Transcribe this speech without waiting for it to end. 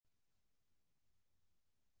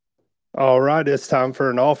All right, it's time for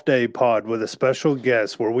an off day pod with a special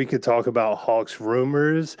guest where we could talk about Hawks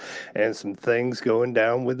rumors and some things going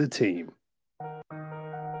down with the team.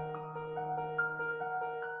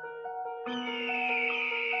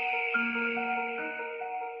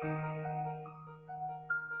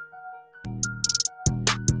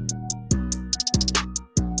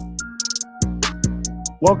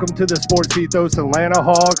 Welcome to the Sports Ethos Atlanta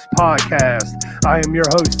Hawks podcast. I am your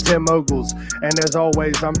host, Tim Ogles, and as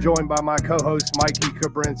always, I'm joined by my co host, Mikey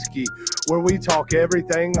Kabrinsky, where we talk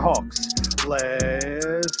everything Hawks.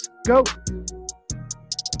 Let's go.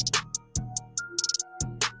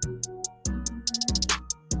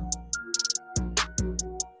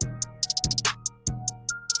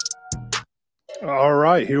 All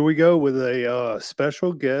right, here we go with a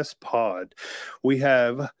special guest pod. We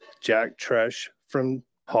have Jack Tresh from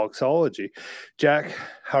Hawksology. Jack,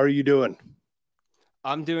 how are you doing?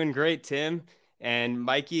 I'm doing great, Tim. And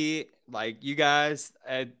Mikey, like you guys,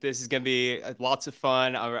 this is going to be lots of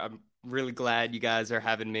fun. I'm really glad you guys are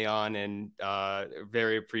having me on and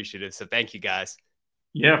very appreciative. So thank you guys.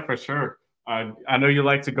 Yeah, for sure. I know you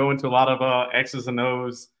like to go into a lot of X's and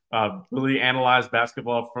O's, really analyze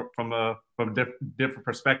basketball from a different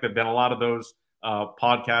perspective than a lot of those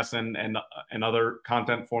podcasts and other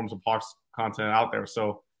content forms of Hawks content out there.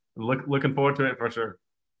 So looking forward to it for sure.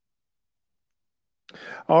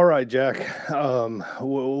 All right, Jack.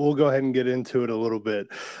 We'll go ahead and get into it a little bit.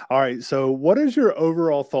 All right. So, what is your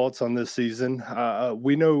overall thoughts on this season?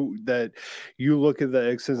 We know that you look at the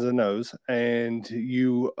X's and O's, and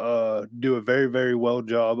you do a very, very well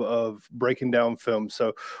job of breaking down film.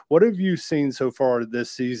 So, what have you seen so far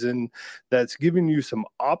this season that's giving you some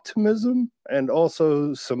optimism and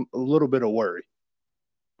also some a little bit of worry?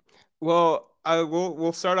 Well,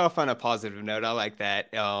 we'll start off on a positive note. I like that.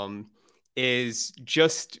 Is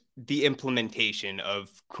just the implementation of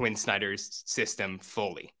Quinn Snyder's system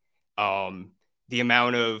fully. Um, the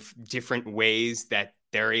amount of different ways that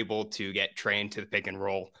they're able to get trained to the pick and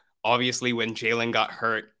roll. Obviously, when Jalen got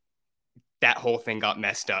hurt, that whole thing got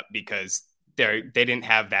messed up because they didn't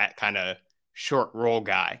have that kind of short roll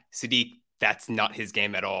guy. Sadiq, that's not his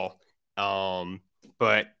game at all.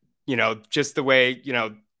 But just the way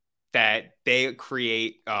that they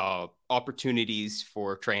create opportunities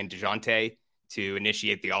for Trey and DeJounte to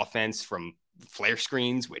initiate the offense from flare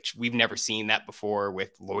screens, which we've never seen that before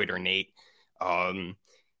with Lloyd or Nate.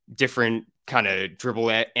 Different kind of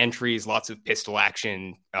dribble entries, lots of pistol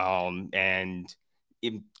action, and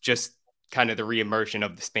just kind of the reimmersion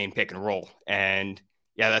of the Spain pick and roll. And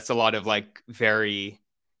yeah, that's a lot of like very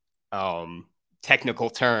technical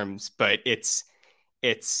terms, but it's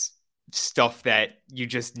stuff that you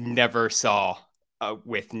just never saw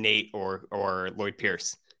with Nate or Lloyd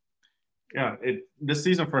Pierce. Yeah, this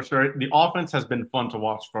season for sure. The offense has been fun to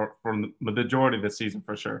watch for the majority of the season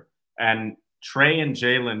for sure. And Trey and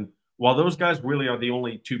Jalen, while those guys really are the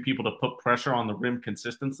only two people to put pressure on the rim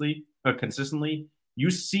consistently,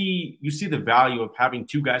 you see the value of having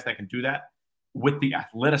two guys that can do that with the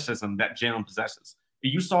athleticism that Jalen possesses.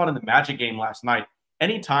 You saw it in the Magic game last night.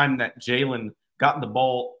 Anytime that Jalen got the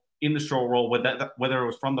ball in the short roll, whether it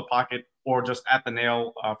was from the pocket or just at the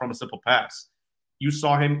nail from a simple pass, you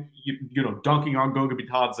saw him, dunking on Goga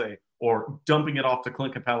Bitadze or dumping it off to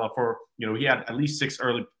Clint Capella for, he had at least six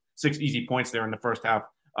easy points there in the first half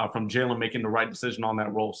from Jalen making the right decision on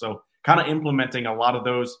that role. So kind of implementing a lot of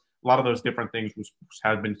those different things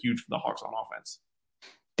has been huge for the Hawks on offense.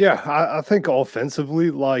 Yeah, I think offensively,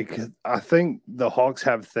 like I think the Hawks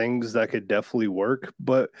have things that could definitely work.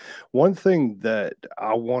 But one thing that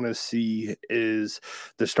I want to see is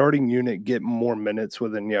the starting unit get more minutes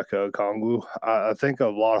with Onyeka Okongwu. I think a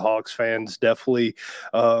lot of Hawks fans definitely,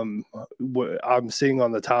 I'm seeing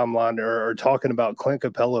on the timeline are talking about Clint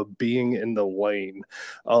Capella being in the lane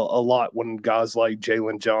a lot when guys like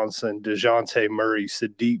Jalen Johnson, DeJounte Murray,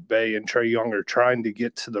 Sadiq Bey, and Trey Young are trying to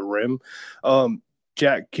get to the rim.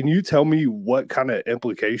 Jack, can you tell me what kind of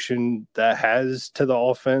implication that has to the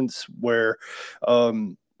offense where,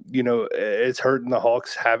 it's hurting the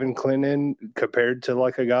Hawks having Clinton compared to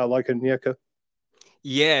like a guy like Onyeka?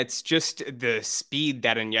 Yeah, it's just the speed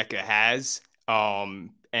that Onyeka has,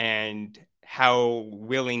 and how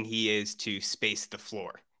willing he is to space the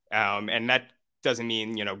floor. And that doesn't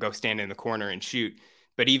mean, go stand in the corner and shoot,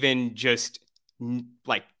 but even just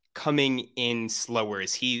like coming in slower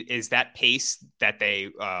is that pace that they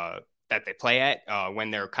play at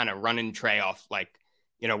when they're kind of running Trey off like,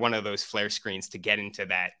 one of those flare screens to get into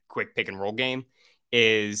that quick pick and roll game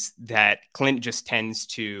is that Clint just tends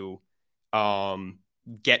to um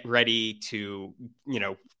get ready to,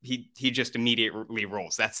 he just immediately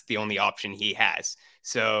rolls. That's the only option he has.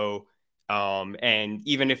 So And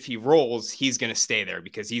even if he rolls, he's going to stay there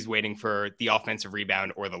because he's waiting for the offensive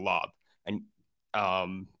rebound or the lob. And Yeah.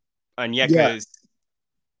 Onyeka's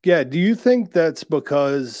Yeah, do you think that's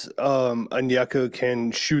because Onyeka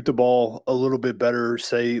can shoot the ball a little bit better,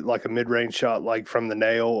 say like a mid-range shot like from the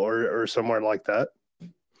nail or somewhere like that?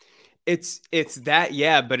 it's that,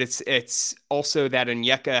 yeah, but it's also that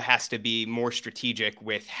Onyeka has to be more strategic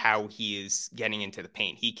with how he is getting into the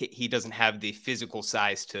paint. He doesn't have the physical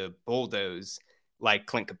size to bulldoze like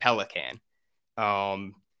Clint Capella can.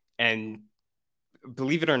 Um, and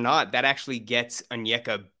believe it or not, that actually gets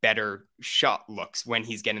Onyeka better shot looks when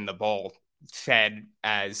he's getting the ball fed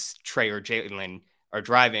as Trey or Jalen are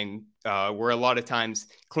driving. Where a lot of times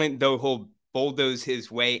Clint, though he'll bulldoze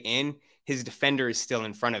his way in, his defender is still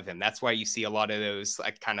in front of him. That's why you see a lot of those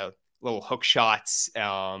like kind of little hook shots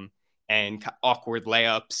and awkward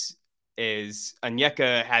layups. Is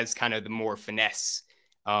Onyeka has kind of the more finesse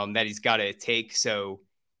that he's got to take, so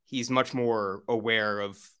he's much more aware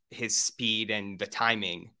of his speed and the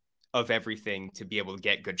timing of everything to be able to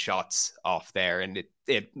get good shots off there. And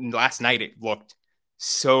it last night it looked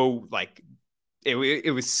so like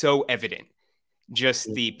it was so evident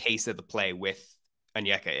just the pace of the play with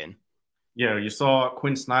Onyeka in. Yeah, you saw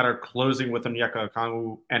Quinn Snyder closing with Onyeka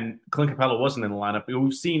Okongwu, and Clint Capella wasn't in the lineup.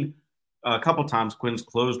 We've seen a couple times Quinn's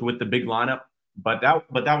closed with the big lineup, but that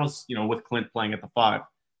was with Clint playing at the five.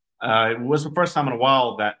 It was the first time in a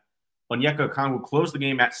while that Onyeka Okongwu closed the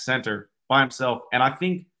game at center by himself, and I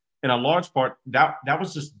think in a large part that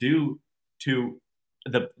was just due to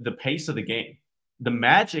the pace of the game. The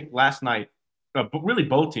Magic last night, but really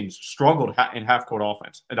both teams struggled in half court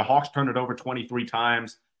offense. The Hawks turned it over 23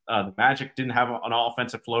 times. The Magic didn't have an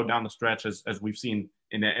offensive flow down the stretch as we've seen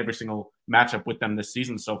in every single matchup with them this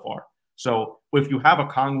season so far. So if you have a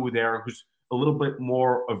Kongwu there who's a little bit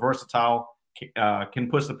more versatile, can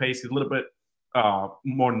push the pace, he's a little bit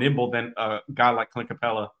more nimble than a guy like Clint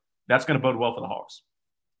Capella, that's going to bode well for the Hawks.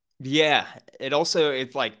 Yeah,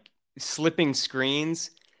 it's like slipping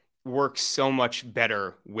screens works so much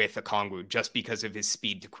better with a Kongwu just because of his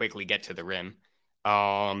speed to quickly get to the rim.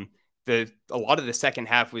 Um, a lot of the second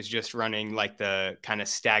half was just running like the kind of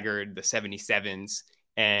staggered the 77s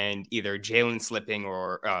and either Jalen slipping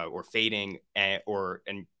or fading or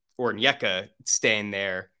Onyeka staying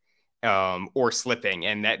there or slipping,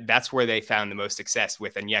 and that's where they found the most success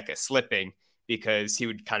with Onyeka slipping because he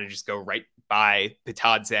would kind of just go right by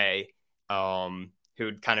Pitadze, who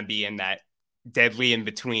would kind of be in that deadly in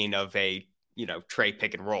between of a Trey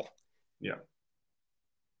pick and roll. Yeah.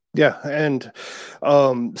 Yeah, and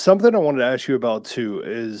something I wanted to ask you about too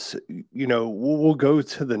is, we'll go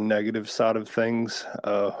to the negative side of things.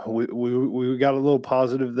 We got a little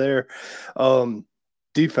positive there.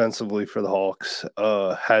 Defensively for the Hawks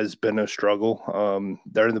has been a struggle.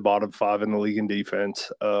 They're in the bottom five in the league in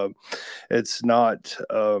defense. It's not.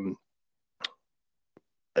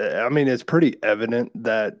 I mean, it's pretty evident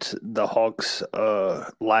that the Hawks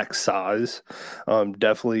lack size.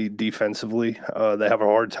 Definitely defensively, they have a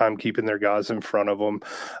hard time keeping their guys in front of them.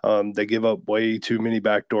 They give up way too many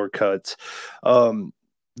backdoor cuts.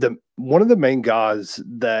 The one of the main guys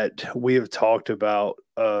that we have talked about,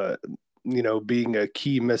 being a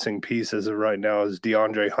key missing piece as of right now is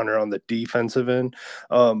DeAndre Hunter on the defensive end.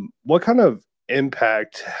 What kind of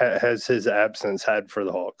impact has his absence had for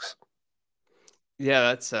the Hawks? Yeah,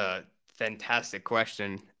 that's a fantastic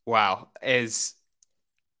question. Wow. It's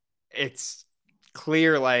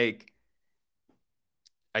clear like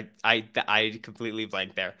I completely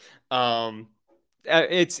blanked there.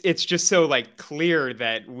 It's just so like clear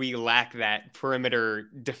that we lack that perimeter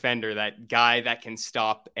defender, that guy that can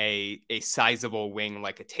stop a sizable wing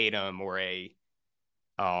like a Tatum or a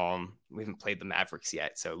we haven't played the Mavericks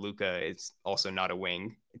yet, so Luka is also not a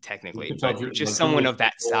wing technically, but just someone of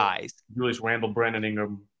that size. Julius Randle, Brandon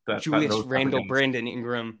Ingram, Julius Randle, Brandon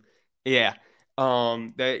Ingram, yeah.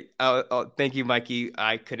 Thank you, Mikey.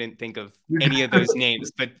 I couldn't think of any of those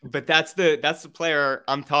names, but that's the player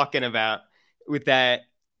I'm talking about. With that,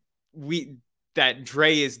 that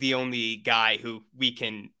Dre is the only guy who we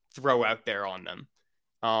can throw out there on them,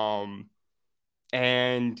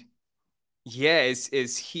 and yeah,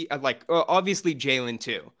 is he like obviously Jalen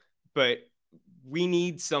too, but we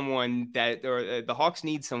need someone that, or the Hawks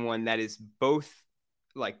need someone that is both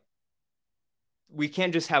like, we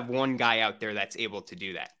can't just have one guy out there that's able to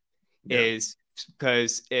do that. Yeah. Is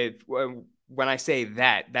because when I say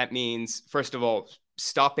that means, first of all,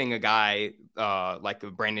 stopping a guy like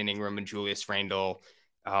Brandon Ingram and Julius Randle,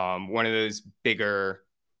 one of those bigger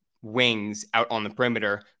wings out on the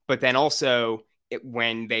perimeter, but then also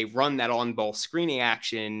when they run that on ball screening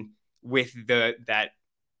action with that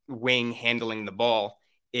wing handling the ball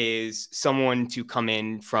is someone to come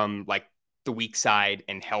in from like the weak side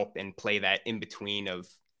and help and play that in between of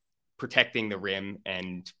protecting the rim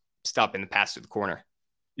and stopping the pass to the corner.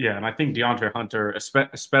 Yeah, and I think DeAndre Hunter,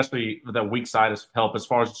 especially the weak side of help as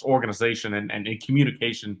far as just organization and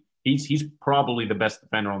communication, he's probably the best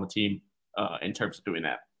defender on the team in terms of doing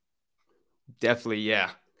that. Definitely,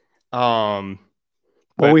 yeah. Well,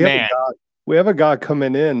 But man, we have a guy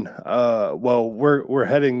coming in. Well, we're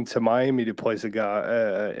heading to Miami to place a guy,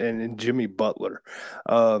 and Jimmy Butler.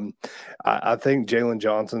 Um, I think Jalen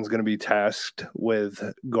Johnson's going to be tasked with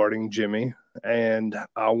guarding Jimmy, and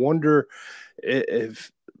I wonder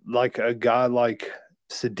if like a guy like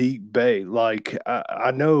Sadiq Bey, like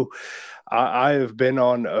I know I have been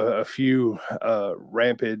on a few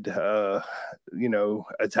rampant,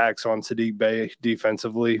 attacks on Sadiq Bey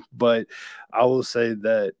defensively, but I will say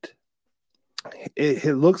that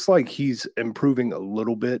it looks like he's improving a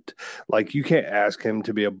little bit. Like you can't ask him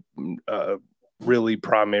to be a really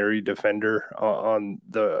primary defender on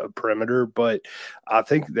the perimeter, but I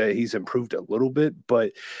think that he's improved a little bit.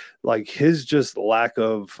 But like his just lack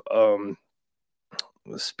of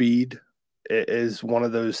speed is one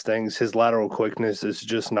of those things. His lateral quickness is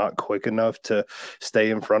just not quick enough to stay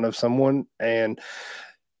in front of someone, and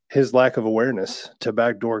his lack of awareness to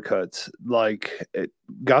backdoor cuts.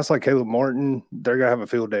 Guys like Caleb Martin, they're gonna have a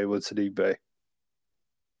field day with Sadiq Bey.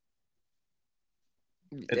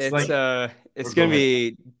 It's going to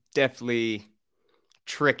be definitely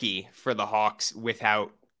tricky for the Hawks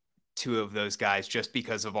without two of those guys, just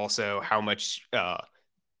because of also how much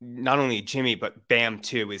not only Jimmy but Bam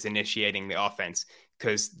too is initiating the offense,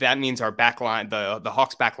 because that means our back line, the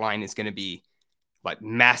Hawks back line, is going to be like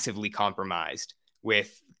massively compromised,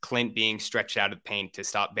 with Clint being stretched out of the paint to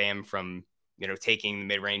stop Bam from taking the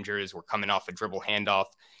mid-rangers. We're coming off a dribble handoff.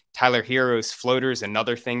 Tyler Hero's floaters,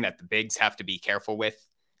 another thing that the bigs have to be careful with.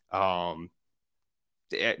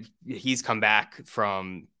 He's come back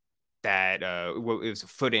from that it was a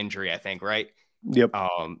foot injury, I think, right? Yep.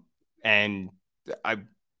 And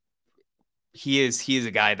he is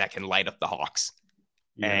a guy that can light up the Hawks.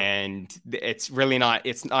 Yeah. And it's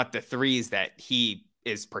not the threes that he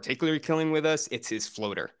is particularly killing with us. It's his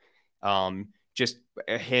floater. Just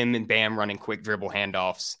him and Bam running quick dribble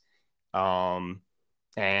handoffs.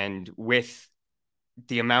 And with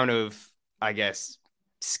the amount of, I guess,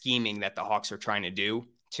 scheming that the Hawks are trying to do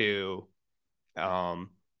to,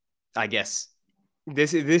 I guess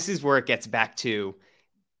this is where it gets back to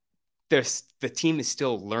the team is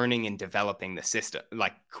still learning and developing the system,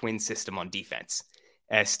 like Quinn's system on defense,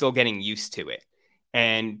 still getting used to it.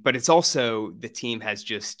 But it's also the team has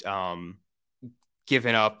just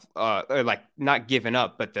given up, or like not given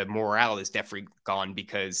up, but the morale is definitely gone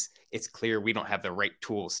because it's clear we don't have the right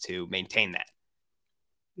tools to maintain that.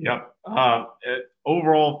 Yeah.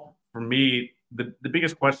 Overall, for me, the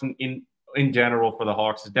biggest question in general for the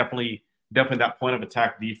Hawks is definitely that point of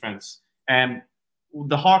attack defense. And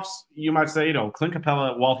the Hawks, you might say, Clint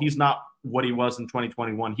Capella, while he's not what he was in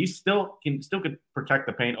 2021, he still could protect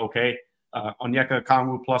the paint okay. Onyeka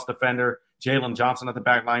Okongwu plus defender, Jalen Johnson at the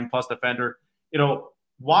back line plus defender.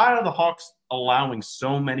 Why are the Hawks allowing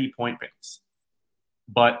so many point paints?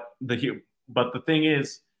 But the thing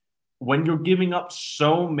is, when you're giving up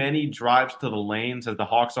so many drives to the lanes as the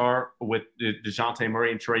Hawks are with DeJounte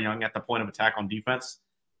Murray and Trae Young at the point of attack on defense,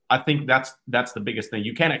 I think that's the biggest thing.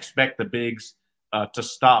 You can't expect the bigs to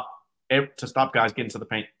stop guys getting to the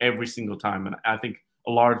paint every single time. And I think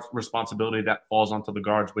a large responsibility that falls onto the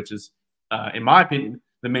guards, which is, in my opinion,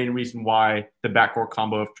 the main reason why the backcourt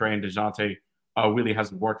combo of Trae and DeJounte really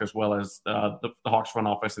hasn't worked as well as the Hawks front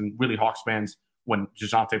office and really Hawks fans when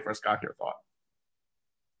DeJounte first got here thought.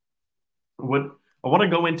 I want to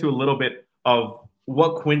go into a little bit of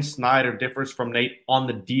what Quinn Snyder differs from Nate on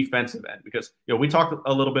the defensive end, because we talked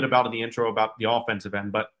a little bit about in the intro about the offensive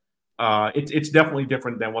end, but it's definitely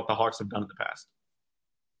different than what the Hawks have done in the past.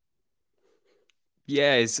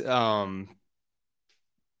 Yeah, it's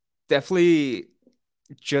definitely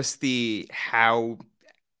just the how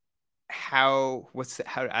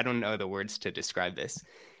I don't know the words to describe this.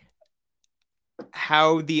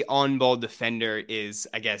 How the on-ball defender is,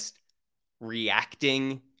 I guess,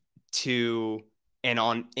 reacting to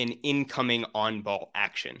an incoming on-ball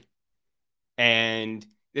action. And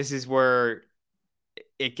this is where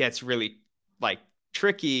it gets really like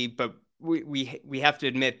tricky, but we have to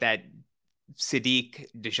admit that Sadiq,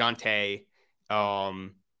 DeJounte,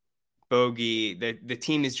 Bogey, the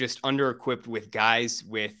team is just under-equipped with guys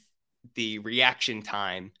with the reaction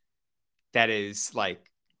time that is like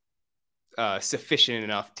sufficient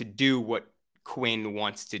enough to do what Quinn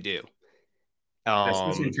wants to do.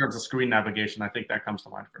 Especially in Um, terms of screen navigation, I think that comes to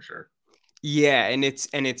mind for sure. yeah, and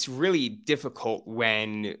it's really difficult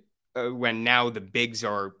when now the bigs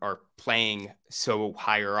are playing so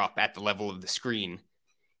higher up at the level of the screen,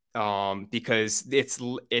 because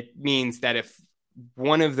it means that if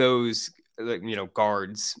one of those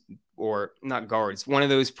guards, or not guards, one of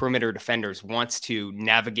those perimeter defenders wants to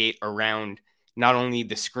navigate around not only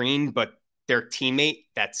the screen but their teammate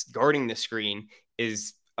that's guarding the screen,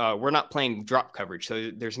 is we're not playing drop coverage, so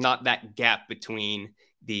there's not that gap between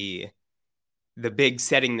the big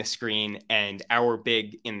setting the screen and our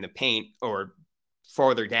big in the paint or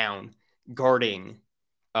farther down guarding,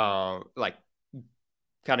 like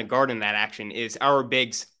kind of guarding that action, is our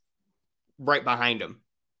bigs right behind him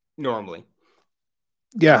normally.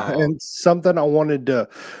 Yeah, Um, and something I wanted to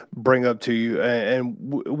bring up to you, and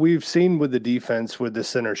we've seen with the defense with the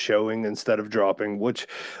center showing instead of dropping, which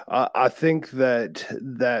I think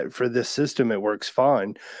that for this system it works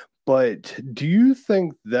fine. But do you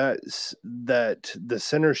think that the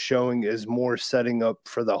center showing is more setting up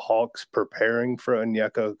for the Hawks preparing for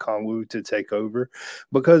Onyeka Okongwu to take over?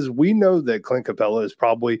 Because we know that Clint Capella is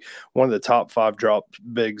probably one of the top 5 drop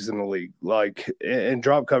bigs in the league. Like in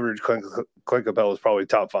drop coverage, Clint Capella is probably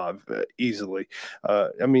top 5 easily.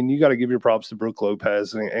 I mean, you got to give your props to Brook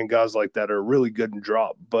Lopez and guys like that are really good in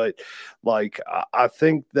drop. But like, I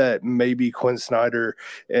think that maybe Quinn Snyder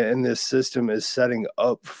and this system is setting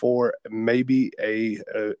up for maybe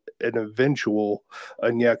an eventual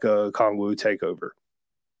Onyeka Okongwu takeover.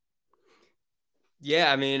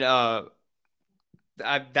 yeah, I mean,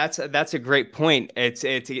 that's a great point.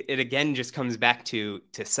 It again just comes back to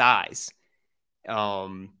size.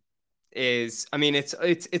 Um, is I mean,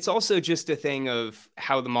 it's also just a thing of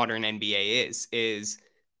how the modern NBA is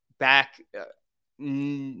back.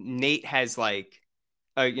 Nate has like,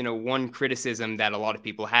 one criticism that a lot of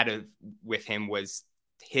people had with him was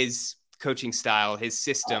his coaching style, his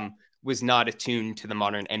system was not attuned to the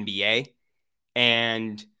modern NBA,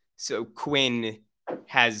 and so Quinn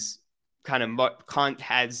has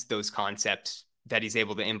has those concepts that he's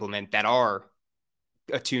able to implement that are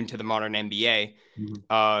attuned to the modern NBA.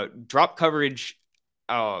 Mm-hmm. Drop coverage,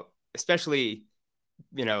 especially,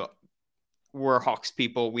 you know, we're Hawks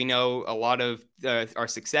people. We know a lot of our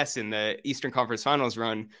success in the Eastern Conference Finals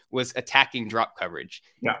run was attacking drop coverage.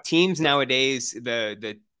 Yeah. Teams nowadays,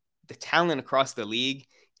 the talent across the league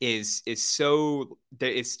is so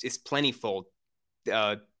it's plentiful.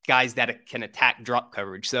 Guys that can attack drop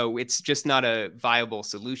coverage, so it's just not a viable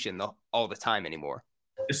solution all the time anymore.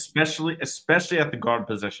 Especially at the guard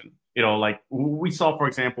position. You know, like we saw, for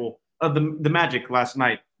example, the Magic last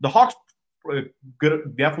night. The Hawks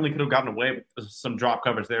definitely could have gotten away with some drop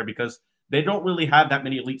covers there because they don't really have that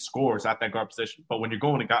many elite scorers at that guard position. But when you're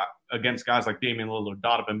going against guys like Damian Lillard,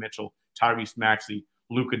 Donovan Mitchell, Tyrese Maxey,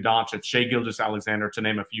 Luka Doncic, Shai Gilgeous-Alexander, to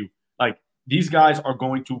name a few, like these guys are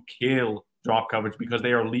going to kill drop coverage because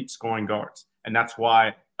they are elite scoring guards, and that's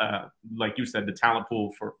why, like you said, the talent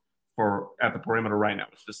pool for at the perimeter right now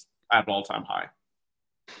is just at an all-time high.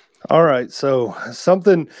 All right, so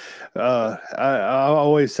something I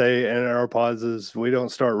always say in our pods is we don't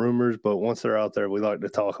start rumors, but once they're out there, we like to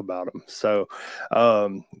talk about them. So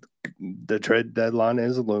um, the trade deadline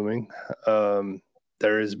is looming.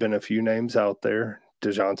 There has been a few names out there.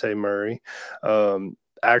 DeJounte Murray,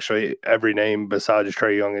 actually every name besides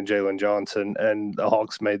Trae Young and Jalen Johnson, and the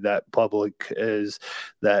Hawks made that public, is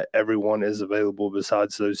that everyone is available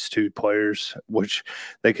besides those 2 players, which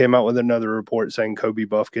they came out with another report saying Kobe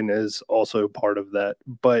Buffkin is also part of that.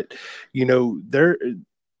 But,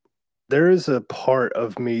 there is a part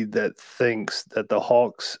of me that thinks that the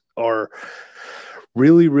Hawks are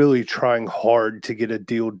really, really trying hard to get a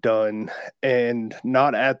deal done, and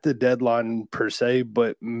not at the deadline per se,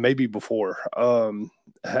 but maybe before.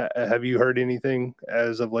 Have you heard anything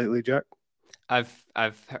as of lately, Jack? I've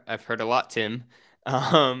heard a lot, Tim.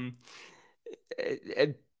 Um,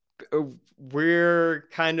 it, we're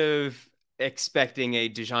kind of expecting a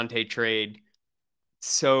DeJounte trade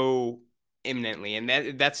so imminently, and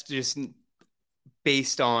that's just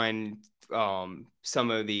based on some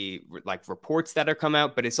of the like reports that are come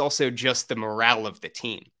out, but it's also just the morale of the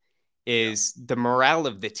team. Is the morale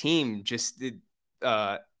of the team just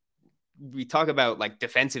uh, we talk about like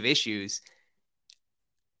defensive issues.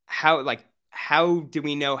 How do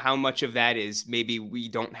we know how much of that is maybe we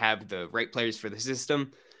don't have the right players for the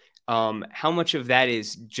system? How much of that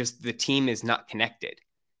is just the team is not connected?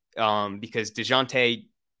 Because DeJounte,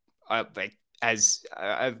 like as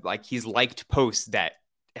like he's liked posts that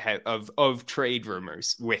of trade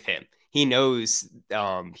rumors with him. He knows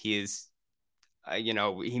he is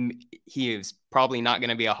he is probably not going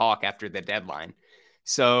to be a Hawk after the deadline.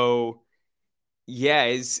 So yeah,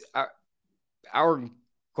 is our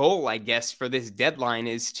goal, I guess, for this deadline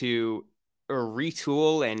is to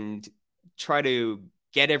retool and try to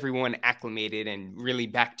get everyone acclimated and really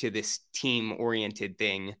back to this team oriented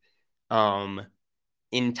thing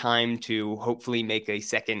in time to hopefully make a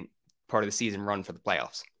second part of the season run for the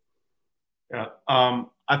playoffs. Yeah.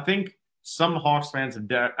 I think some Hawks fans,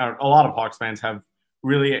 a lot of Hawks fans, have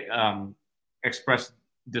really expressed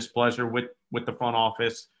displeasure with the front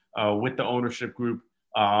office, with the ownership group.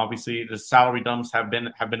 Obviously, the salary dumps have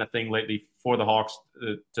been a thing lately for the Hawks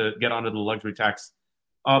to get under the luxury tax.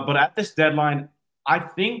 But at this deadline, I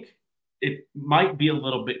think it might be a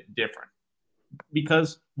little bit different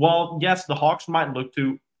because, while yes, the Hawks might look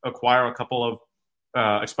to acquire a couple of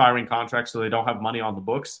expiring contracts so they don't have money on the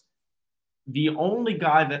books, the only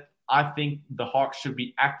guy that I think the Hawks should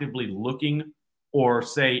be actively looking or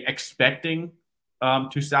say expecting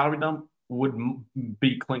to salary dump would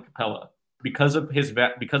be Clint Capella because of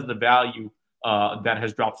the value that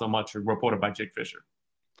has dropped so much, reported by Jake Fisher.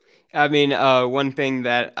 I mean, one thing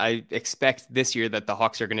that I expect this year that the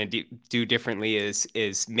Hawks are going to do differently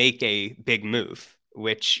is make a big move,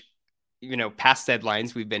 which, past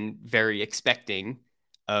deadlines we've been very expecting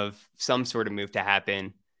of some sort of move to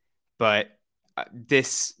happen, but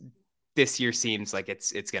this year seems like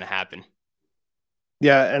it's going to happen.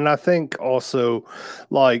 Yeah, and I think also,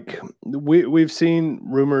 like, we've seen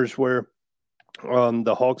rumors where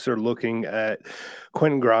the Hawks are looking at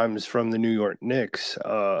Quentin Grimes from the New York Knicks,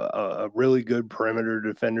 a really good perimeter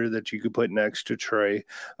defender that you could put next to Trey.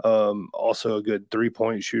 Also a good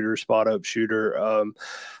 3-point shooter, spot up shooter.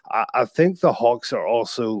 I think the Hawks are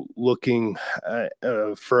also looking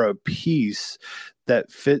for a piece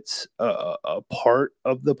that fits a part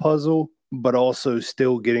of the puzzle, but also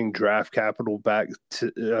still getting draft capital back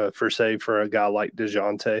to, for a guy like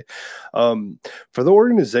DeJounte. For the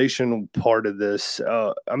organizational part of this,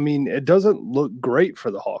 I mean, it doesn't look great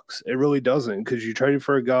for the Hawks. It really doesn't, because you traded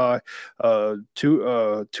for a guy two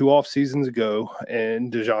off seasons ago and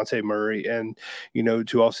DeJounte Murray, and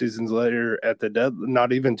 2 off seasons later at the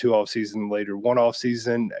not even 2 off season later, 1 off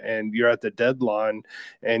season, and you're at the deadline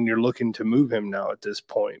and you're looking to move him now at this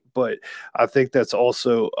point. But I think that's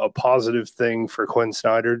also a positive thing for Quinn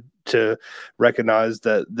Snyder to recognize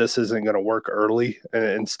that this isn't going to work early,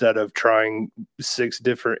 instead of trying 6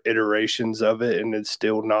 different iterations of it and it's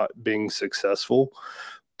still not being successful.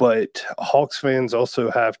 But Hawks fans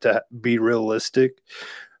also have to be realistic.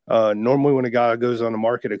 Normally, when a guy goes on the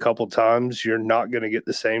market a couple times, you're not going to get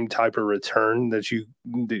the same type of return that you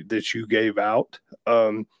gave out.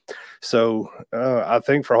 So I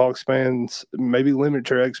think for Hawks fans, maybe limit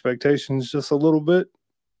your expectations just a little bit.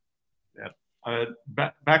 Yeah.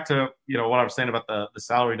 Back to what I was saying about the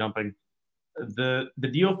salary dumping. The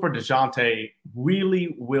deal for DeJounte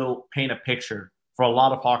really will paint a picture for a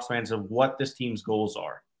lot of Hawks fans of what this team's goals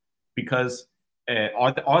are, because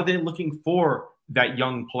are they looking for that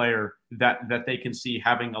young player that they can see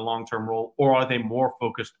having a long-term role, or are they more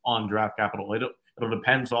focused on draft capital? It'll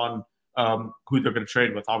depends on who they're going to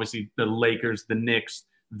trade with. Obviously, the Lakers, the Knicks,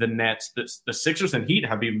 the Nets, the Sixers, and Heat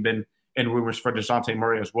have even been in rumors for DeJounte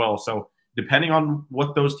Murray as well. So depending on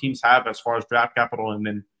what those teams have as far as draft capital, and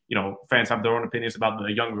then fans have their own opinions about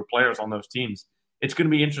the younger players on those teams, it's going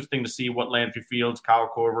to be interesting to see what Landry Fields,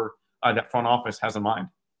 Kyle Korver, that front office has in mind.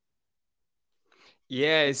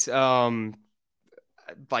 Yeah, it's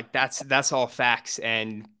like that's all facts,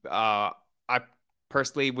 and I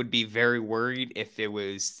personally would be very worried if it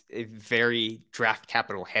was a very draft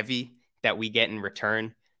capital heavy that we get in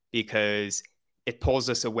return, because it pulls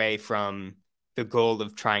us away from the goal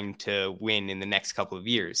of trying to win in the next couple of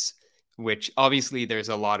years, which obviously there's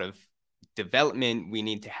a lot of development we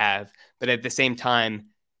need to have, but at the same time,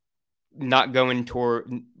 not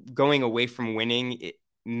going away from winning, it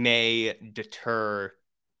may deter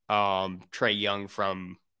Trae Young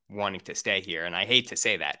from wanting to stay here. And I hate to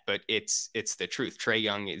say that, but it's the truth. Trae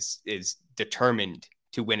Young is determined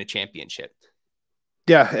to win a championship.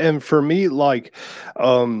 Yeah, and for me, like,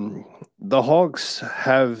 the Hawks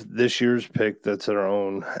have this year's pick that's their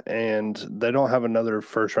own, and they don't have another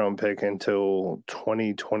first round pick until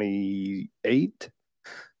 2028.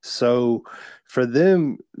 So for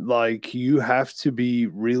them, like, you have to be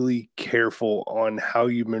really careful on how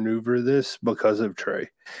you maneuver this because of Trey.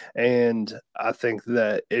 And I think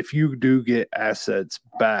that if you do get assets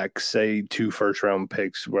back, say 2 first round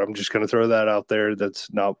picks, where I'm just going to throw that out there,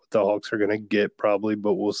 that's not what the Hawks are going to get probably,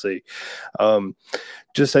 but we'll see. Um,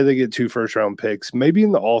 just say they get 2 first round picks. Maybe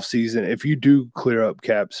in the offseason, if you do clear up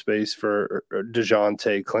cap space for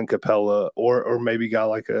DeJounte, Clint Capella, or maybe a guy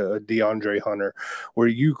like a DeAndre Hunter, where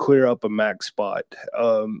you clear up a max spot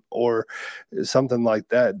or something like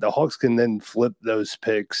that, the Hawks can then flip those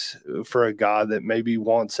picks for a guy that maybe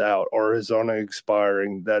wants out or is on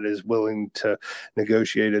expiring that is willing to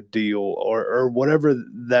negotiate a deal or whatever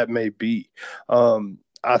that may be.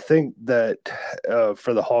 I think that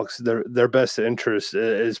for the Hawks, their best interest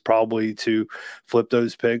is probably to flip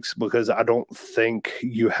those picks because I don't think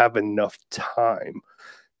you have enough time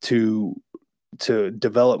to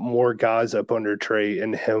develop more guys up under Trey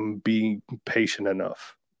and him being patient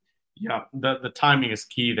enough. Yeah, the timing is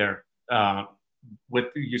key there. With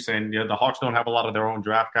you saying, the Hawks don't have a lot of their own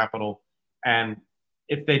draft capital, and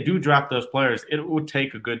if they do draft those players, it would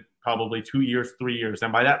take a good probably 2 years, 3 years,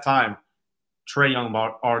 and by that time, Trey Young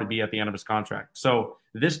will already be at the end of his contract. So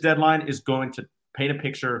this deadline is going to paint a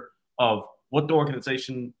picture of what the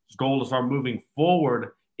organization's goals are moving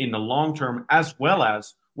forward in the long term, as well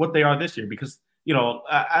as what they are this year. Because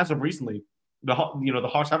as of recently, the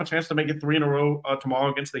Hawks have a chance to make it 3 in a row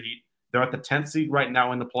tomorrow against the Heat. They're at the 10th seed right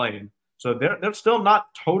now in the play-in, so they're still not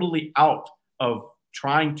totally out of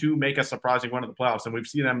trying to make a surprising run of the playoffs, and we've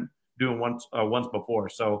seen them doing once before.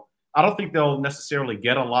 So I don't think they'll necessarily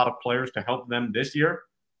get a lot of players to help them this year,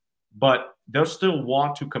 but they'll still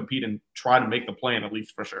want to compete and try to make the play-in at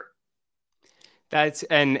least for sure. That's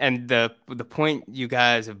and the point you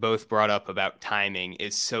guys have both brought up about timing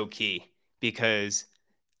is so key because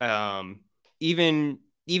even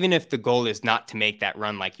if the goal is not to make that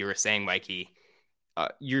run like you were saying, Mikey,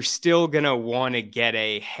 you're still gonna want to get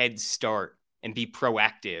a head start and be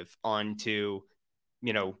proactive onto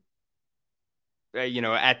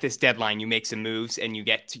at this deadline, you make some moves and you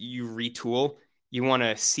retool. You want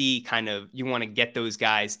to see you want to get those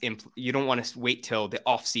guys. You don't want to wait till the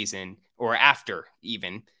off season or after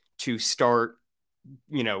even to start,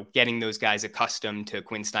 getting those guys accustomed to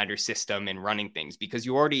Quinn Snyder's system and running things because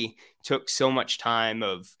you already took so much time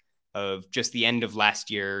of just the end of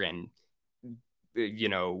last year and,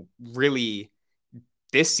 really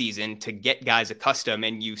this season to get guys accustomed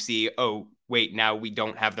and you see, oh, wait, now we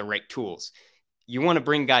don't have the right tools. You want to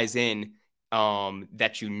bring guys in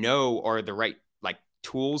that are the right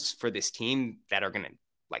tools for this team that are going to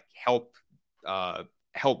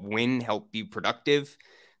help win, help be productive.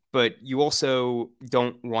 But you also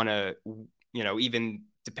don't want to, even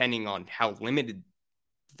depending on how limited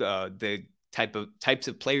the types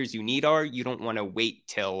of players you need are, you don't want to wait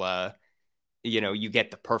till you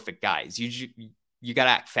get the perfect guys. You got to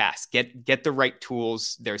act fast. Get the right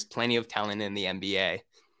tools. There's plenty of talent in the NBA.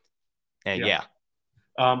 And yeah.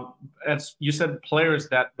 As you said, players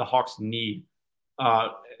that the Hawks need.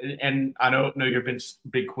 And I know you've been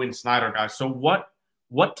big Quinn Snyder guy. So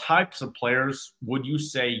what types of players would you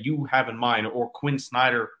say you have in mind, or Quinn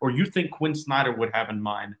Snyder, or you think Quinn Snyder would have in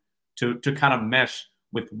mind to kind of mesh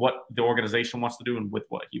with what the organization wants to do and with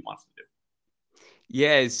what he wants to do?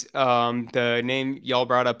 Yes, the name y'all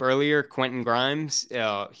brought up earlier, Quentin Grimes,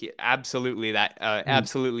 he absolutely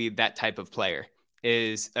that type of player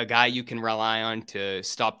is a guy you can rely on to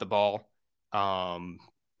stop the ball, and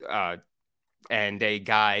a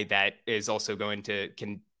guy that is also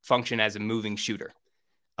can function as a moving shooter.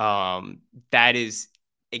 That is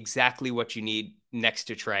exactly what you need next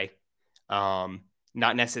to Trey.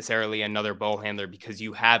 Not necessarily another ball handler because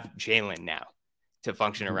you have Jalen now to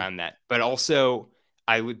function around that, but also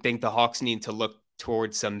I would think the Hawks need to look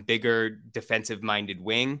towards some bigger defensive-minded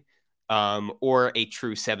wing or a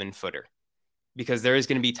true 7-footer, because there is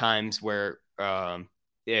going to be times where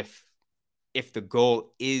if the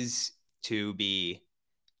goal is to be,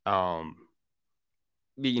 starting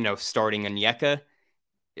Onyeka,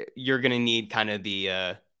 you're going to need kind of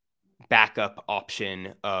the backup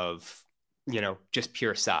option of, just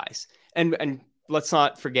pure size. And let's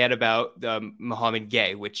not forget about Mohamed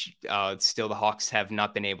Gay, which still the Hawks have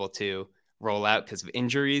not been able to roll out because of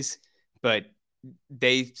injuries, but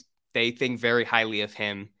they think very highly of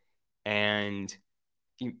him, and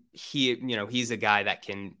he's a guy that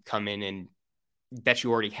can come in and that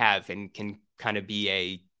you already have and can kind of be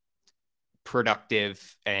a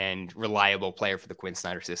productive and reliable player for the Quinn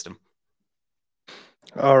Snyder system.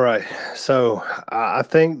 All right. So I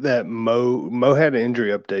think that Mo had an injury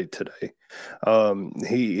update today.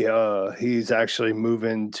 He's actually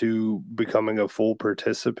moving to becoming a full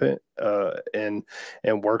participant in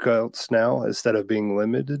workouts now instead of being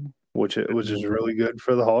limited. which is really good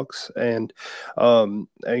for the Hawks. And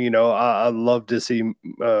you know, I love to see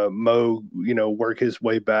Mo, you know, work his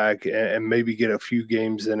way back and maybe get a few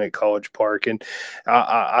games in at College Park. And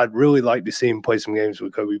I'd really like to see him play some games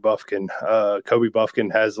with Kobe Buffkin. Kobe Buffkin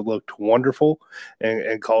has looked wonderful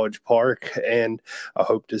in College Park, and I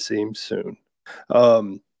hope to see him soon.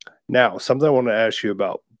 Now, something I want to ask you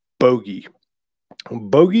about Bogey.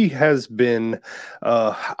 Bogey has been,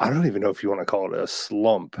 I don't even know if you want to call it a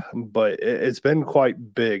slump, but it's been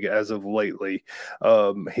quite big as of lately.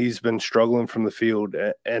 He's been struggling from the field,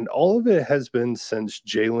 and all of it has been since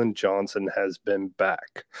Jalen Johnson has been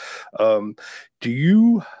back. Um, do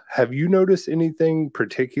you have you noticed anything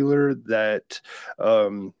particular that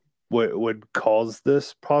would cause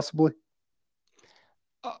this possibly?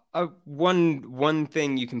 One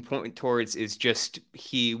thing you can point towards is just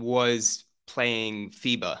he was playing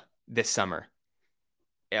FIBA this summer.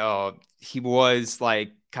 He was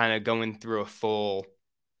like kind of going through a full,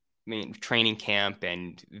 training camp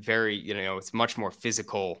and very, it's much more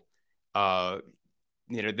physical. Uh,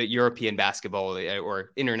 the European basketball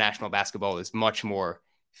or international basketball is much more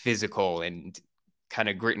physical and kind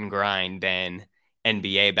of grit and grind than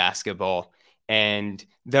NBA basketball. And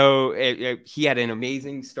though he had an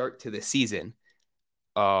amazing start to the season,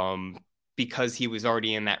 um, because he was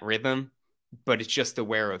already in that rhythm, but it's just the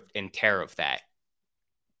wear of and tear of that.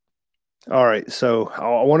 All right, so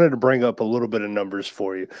I wanted to bring up a little bit of numbers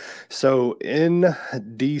for you. So in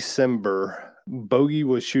December, Bogey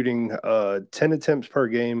was shooting 10 attempts per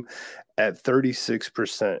game at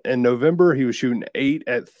 36%. In November, he was shooting 8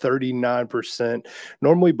 at 39%.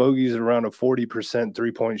 Normally, Bogey's around a 40%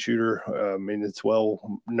 three-point shooter. I mean, it's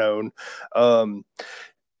well known. Um,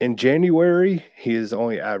 in January, he is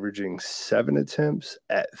only averaging 7 attempts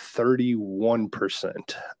at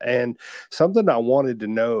 31%. And something I wanted to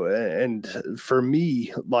know, and for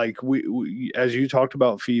me, like we as you talked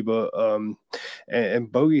about FIBA,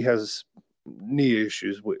 and Bogey has knee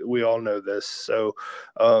issues. We all know this. So,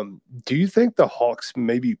 do you think the Hawks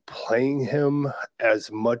maybe playing him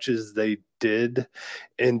as much as they did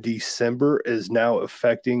in December is now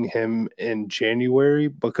affecting him in January,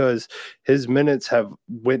 because his minutes have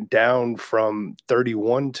went down from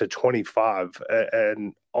 31 to 25,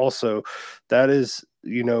 and also that is,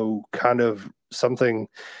 you know, kind of something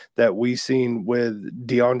that we seen with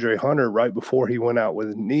DeAndre Hunter right before he went out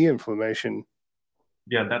with knee inflammation.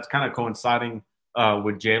 Yeah, that's kind of coinciding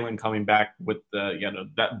with Jalen coming back with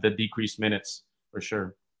the decreased minutes for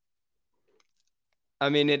sure. I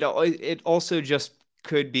mean, it also just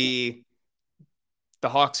could be the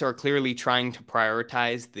Hawks are clearly trying to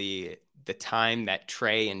prioritize the time that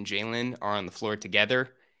Trey and Jalen are on the floor together,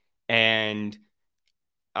 and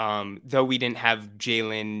though we didn't have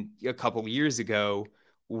Jalen a couple years ago,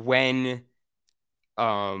 when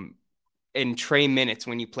um, in Trey minutes,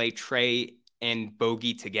 when you play Trey and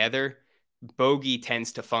Bogey together, Bogey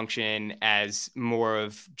tends to function as more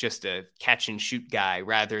of just a catch and shoot guy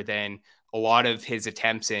rather than a lot of his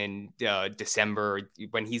attempts in December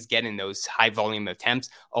when he's getting those high volume attempts.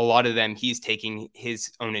 A lot of them, he's taking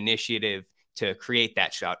his own initiative to create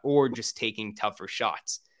that shot or just taking tougher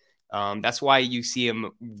shots. That's why you see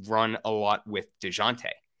him run a lot with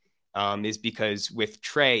DeJounte, is because with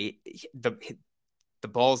Trey, the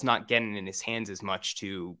ball's not getting in his hands as much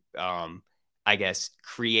to, I guess,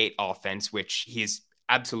 create offense, which he's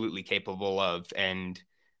absolutely capable of. And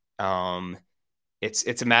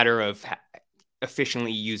it's a matter of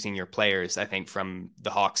efficiently using your players, I think, from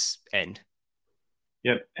the Hawks end.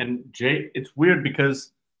 Yeah, and Jay, it's weird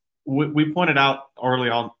because we pointed out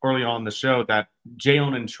early on in the show that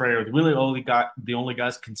Jalen and Trey are really the only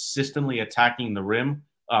guys consistently attacking the rim,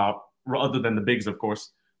 other than the bigs, of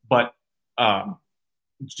course. But when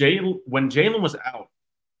Jalen was out,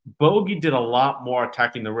 Bogey did a lot more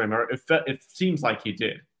attacking the rim, or it seems like he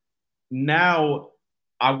did. Now,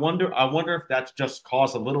 I wonder if that's just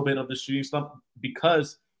caused a little bit of the shooting slump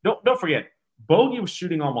because don't forget, Bogey was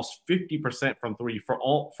shooting almost 50% from three for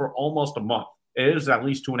almost a month. It was at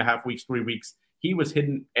least 2.5 weeks, 3 weeks. He was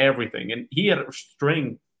hitting everything, and he had a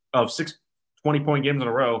string of 20-point games in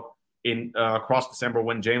a row in across December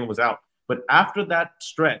when Jalen was out. But after that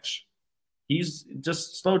stretch, he's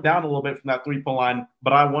just slowed down a little bit from that 3-point line.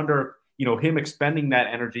 But I wonder, him expending that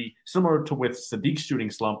energy, similar to with Sadiq's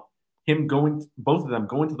shooting slump, both of them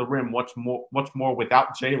going to the rim much more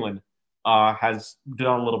without Jalen, has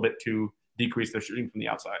done a little bit to decrease their shooting from the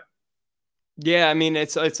outside. Yeah, I mean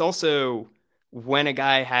it's also when a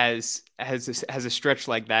guy has a stretch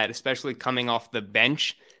like that, especially coming off the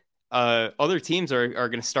bench, other teams are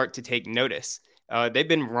going to start to take notice. They've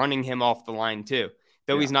been running him off the line too.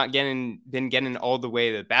 though he's not been getting all the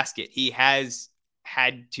way to the basket, he has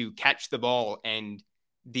had to catch the ball, and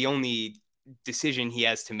the only decision he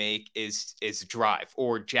has to make is drive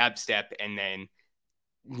or jab step, and then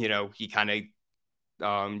he kind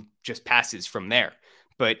of just passes from there.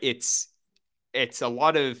 But it's a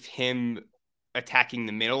lot of him attacking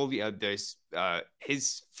the middle. There's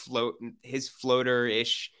his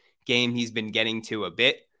floater-ish game he's been getting to a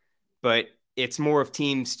bit, but it's more of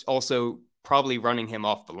teams also probably running him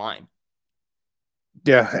off the line.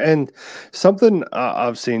 Yeah, and something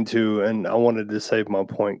I've seen too, and I wanted to save my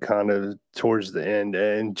point kind of towards the end,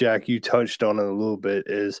 and Jack, you touched on it a little bit,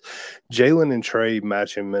 is Jalen and Trey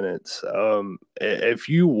matching minutes. If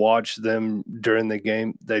you watch them during the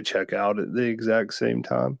game, they check out at the exact same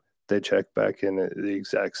time. They check back in at the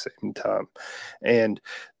exact same time. And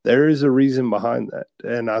there is a reason behind that.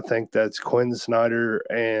 And I think that's Quinn Snyder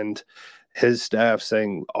and his staff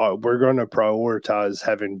saying, we're going to prioritize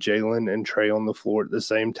having Jalen and Trey on the floor at the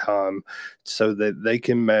same time so that they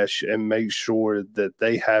can mesh and make sure that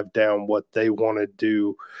they have down what they want to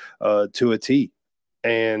do to a T.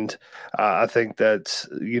 And I think that's,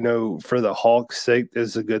 for the Hawks' sake,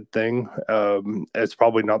 is a good thing. It's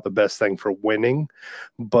probably not the best thing for winning,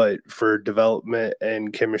 but for development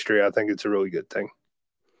and chemistry, I think it's a really good thing.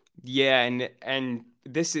 Yeah, and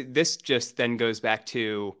this just then goes back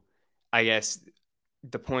to, I guess,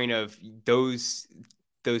 the point of those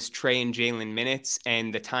Trey and Jalen minutes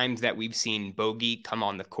and the times that we've seen Bogey come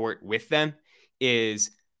on the court with them is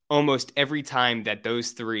almost every time that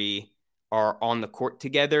those three are on the court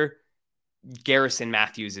together, Garrison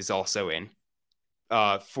Matthews is also in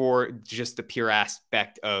for just the pure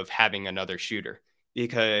aspect of having another shooter.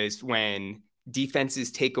 Because when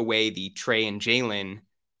defenses take away the Trey and Jalen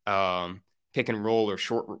pick and roll or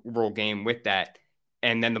short roll game with that,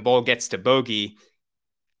 and then the ball gets to Bogey,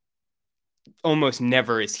 almost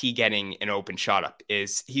never is he getting an open shot up.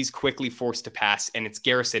 He's quickly forced to pass, and it's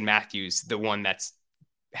Garrison Matthews, the one that's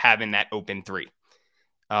having that open three.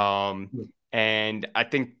 And I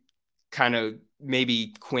think kind of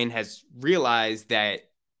maybe Quinn has realized that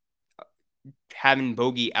having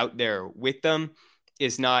Bogey out there with them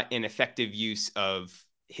is not an effective use of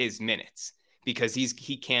his minutes, because you're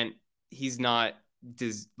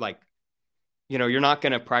not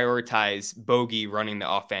going to prioritize Bogey running the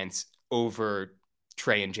offense over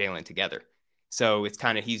Trey and Jalen together. So it's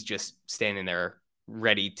kind of, he's just standing there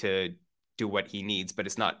ready to do what he needs, but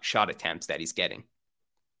it's not shot attempts that he's getting.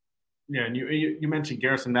 Yeah, and you mentioned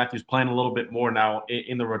Garrison Matthews playing a little bit more now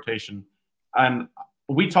in the rotation. And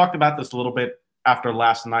we talked about this a little bit after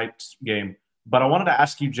last night's game, but I wanted to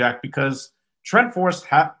ask you, Jack, because Trent Forrest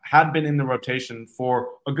had been in the rotation for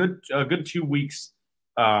a good 2 weeks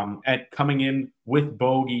at coming in with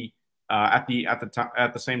Bogey at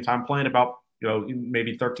the same time, playing about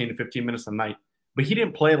maybe 13 to 15 minutes a night. But he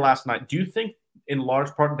didn't play last night. Do you think in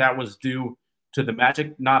large part that was due to the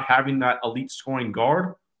Magic not having that elite scoring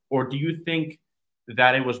guard? Or do you think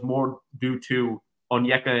that it was more due to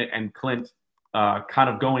Onyeka and Clint kind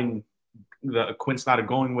of going, the Quinn Snyder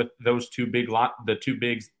going with those two bigs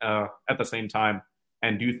at the same time?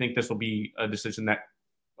 And do you think this will be a decision that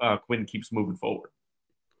Quinn keeps moving forward?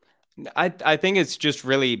 I think it's just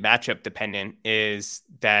really matchup dependent. Is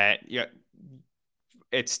that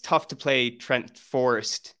it's tough to play Trent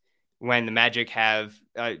Forrest when the Magic have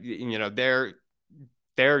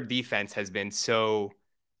their defense has been so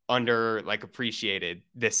appreciated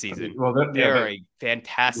this season. Well, they're a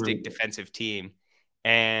fantastic defensive team,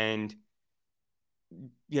 and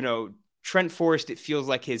Trent Forrest, it feels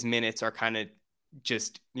like his minutes are kind of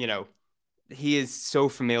just he is so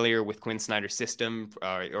familiar with Quinn Snyder's system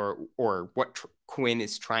or what Quinn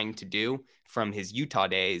is trying to do from his Utah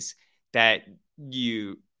days, that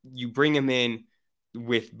you bring him in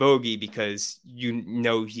with Bogey because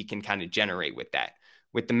he can kind of generate with that.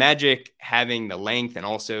 With the Magic having the length and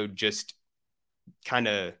also just kind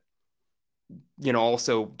of,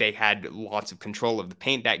 also they had lots of control of the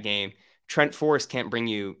paint that game, Trent Forrest can't bring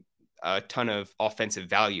you a ton of offensive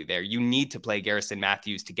value there. You need to play Garrison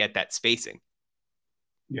Matthews to get that spacing.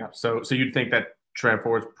 Yeah, so you'd think that Trent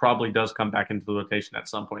Forrest probably does come back into the rotation at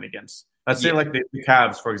some point against, let's say, like the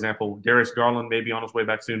Cavs, for example. Darius Garland may be on his way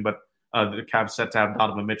back soon, but the Cavs set to have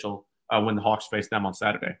Donovan Mitchell when the Hawks face them on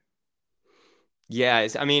Saturday. Yeah,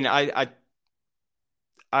 I mean,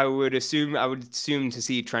 I would assume to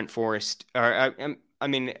see Trent Forrest, or I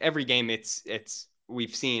mean, every game it's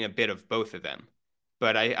we've seen a bit of both of them,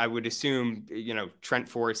 but I would assume Trent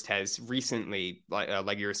Forrest has recently,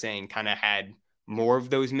 like you were saying, kind of had more of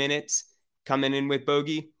those minutes coming in with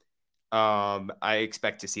Bogey. I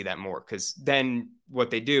expect to see that more, because then what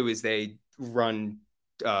they do is they run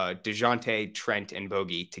DeJounte, Trent, and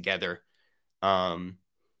Bogey together.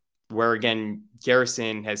 Where again,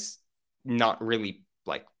 Garrison has not really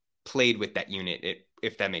like played with that unit,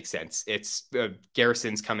 if that makes sense. It's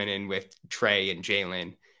Garrison's coming in with Trey and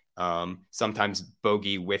Jalen, sometimes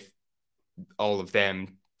Bogey with all of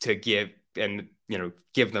them to give them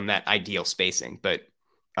that ideal spacing. But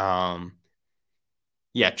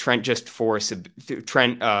Trent just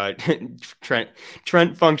Trent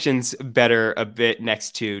functions better a bit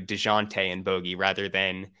next to DeJounte and Bogey rather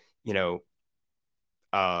than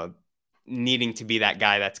needing to be that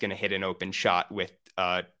guy that's going to hit an open shot with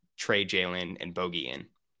Trey, Jalen, and Bogey in.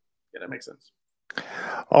 Yeah, that makes sense.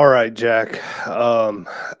 All right, Jack. I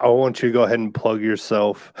want you to go ahead and plug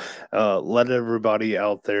yourself. Let everybody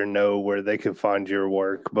out there know where they can find your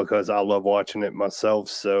work because I love watching it myself.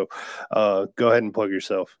 So go ahead and plug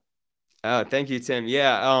yourself. Thank you, Tim.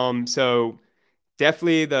 Yeah. So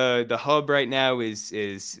definitely the hub right now is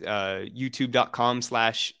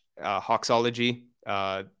youtube.com/Hawksology.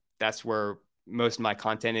 That's where most of my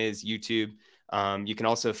content is, YouTube. You can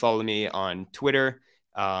also follow me on Twitter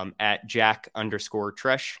at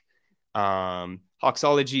Jack_Tresh.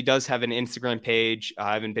 Hawksology does have an Instagram page.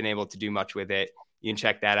 I haven't been able to do much with it. You can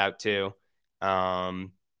check that out too.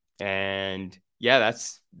 And yeah,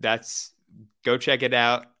 that's go check it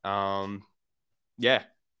out. Yeah.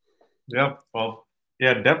 Well,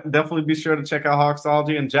 yeah, definitely be sure to check out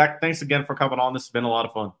Hawksology. And Jack, thanks again for coming on. This has been a lot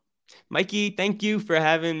of fun. Mikey, thank you for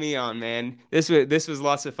having me on, man. This was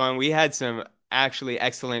lots of fun. We had some actually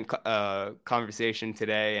excellent conversation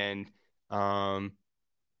today, and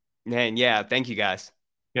man, yeah, thank you guys.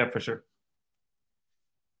 Yeah, for sure.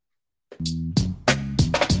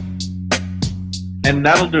 And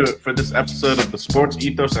that'll do it for this episode of the Sports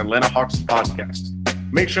Ethos Atlanta Hawks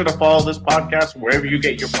podcast. Make sure to follow this podcast wherever you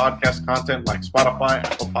get your podcast content like Spotify,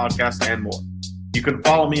 Apple Podcasts, and more. You can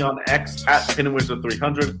follow me on X at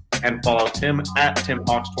PinWizard300 and follow Tim at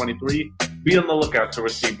TimHawks23. Be on the lookout to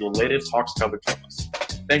receive the latest Hawks coverage from us.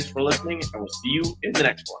 Thanks for listening, and we'll see you in the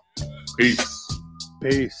next one. Peace.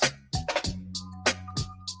 Peace.